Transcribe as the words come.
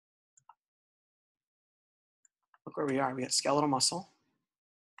Look where we are. We got skeletal muscle.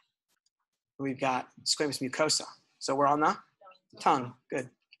 We've got squamous mucosa. So we're on the tongue. Good.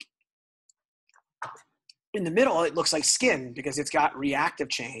 In the middle, it looks like skin because it's got reactive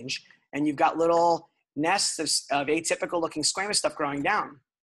change, and you've got little nests of atypical looking squamous stuff growing down.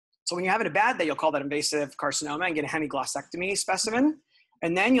 So when you're having a bad day, you'll call that invasive carcinoma and get a hemiglossectomy specimen.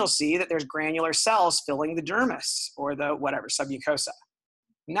 And then you'll see that there's granular cells filling the dermis or the whatever, submucosa.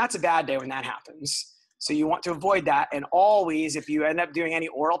 And that's a bad day when that happens. So you want to avoid that. And always, if you end up doing any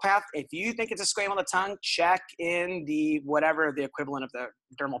oral path, if you think it's a squam on the tongue, check in the whatever the equivalent of the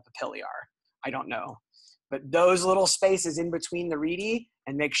dermal papillae are. I don't know. But those little spaces in between the reedy,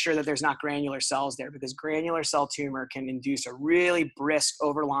 and make sure that there's not granular cells there, because granular cell tumor can induce a really brisk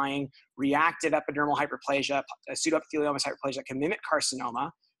overlying reactive epidermal hyperplasia, a pseudoepitheliomatous hyperplasia that can mimic carcinoma.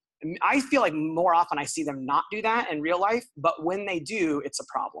 And I feel like more often I see them not do that in real life, but when they do, it's a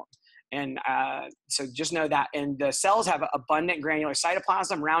problem. And so just know that. And the cells have abundant granular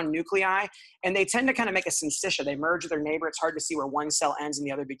cytoplasm, round nuclei, and they tend to kind of make a syncytia. They merge with their neighbor. It's hard to see where one cell ends and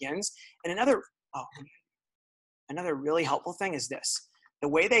the other begins. And another really helpful thing is this. The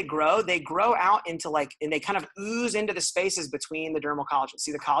way they grow out into like, and they kind of ooze into the spaces between the dermal collagen.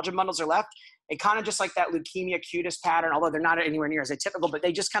 See, the collagen bundles are left. It kind of just like that leukemia cutis pattern, although they're not anywhere near as atypical, but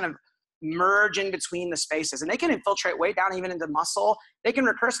they just kind of merge in between the spaces. And they can infiltrate way down even into muscle. They can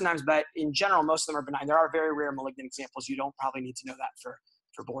recur sometimes, but in general, most of them are benign. There are very rare malignant examples. You don't probably need to know that for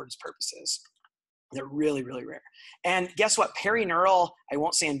board's purposes. They're really, really rare. And guess what? Perineural, I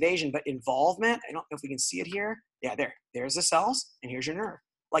won't say invasion, but involvement. I don't know if we can see it here. Yeah, there's the cells, and here's your nerve.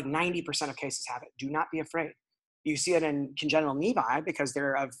 Like 90% of cases have it. Do not be afraid. You see it in congenital nevi because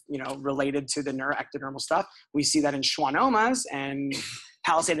they're related to the neuroectodermal stuff. We see that in schwannomas and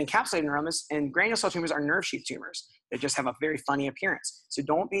palisaded encapsulated neuromas, and granular cell tumors are nerve sheath tumors. They just have a very funny appearance. So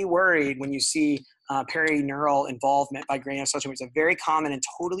don't be worried when you see perineural involvement by granular cell tumors. It's a very common and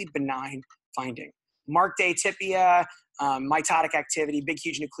totally benign finding. Marked atypia, mitotic activity, big,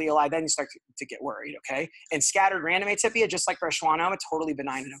 huge nucleoli, then you start to get worried, okay? And scattered random atypia, just like for a schwannoma, totally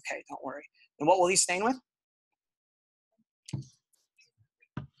benign and okay, don't worry. And what will these stain with?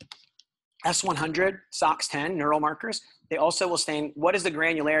 S100, SOX10, neural markers. They also will stain, what is the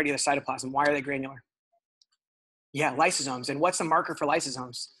granularity of the cytoplasm? Why are they granular? Yeah, lysosomes. And what's the marker for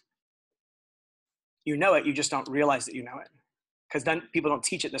lysosomes? You know it, you just don't realize that you know it. Because then people don't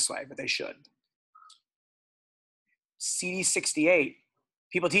teach it this way, but they should. CD68,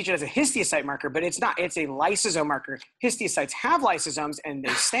 people teach it as a histiocyte marker, but it's not. It's a lysosome marker. Histiocytes have lysosomes and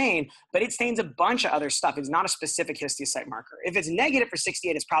they stain, but it stains a bunch of other stuff. It's not a specific histiocyte marker. If it's negative for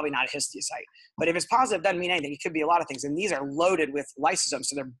 68, it's probably not a histiocyte. But if it's positive, it doesn't mean anything. It could be a lot of things. And these are loaded with lysosomes,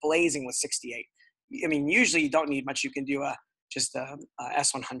 so they're blazing with 68. I mean, usually you don't need much. You can do just a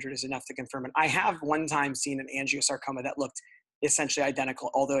S100 is enough to confirm it. I have one time seen an angiosarcoma that looked essentially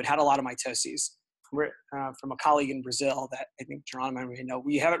identical, although it had a lot of mitoses. We're from a colleague in Brazil that I think Geronimo may know.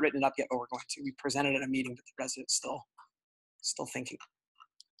 We haven't written it up yet, but we're going to. We presented at a meeting, but the resident's still thinking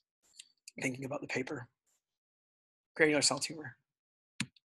about the paper. Granular cell tumor.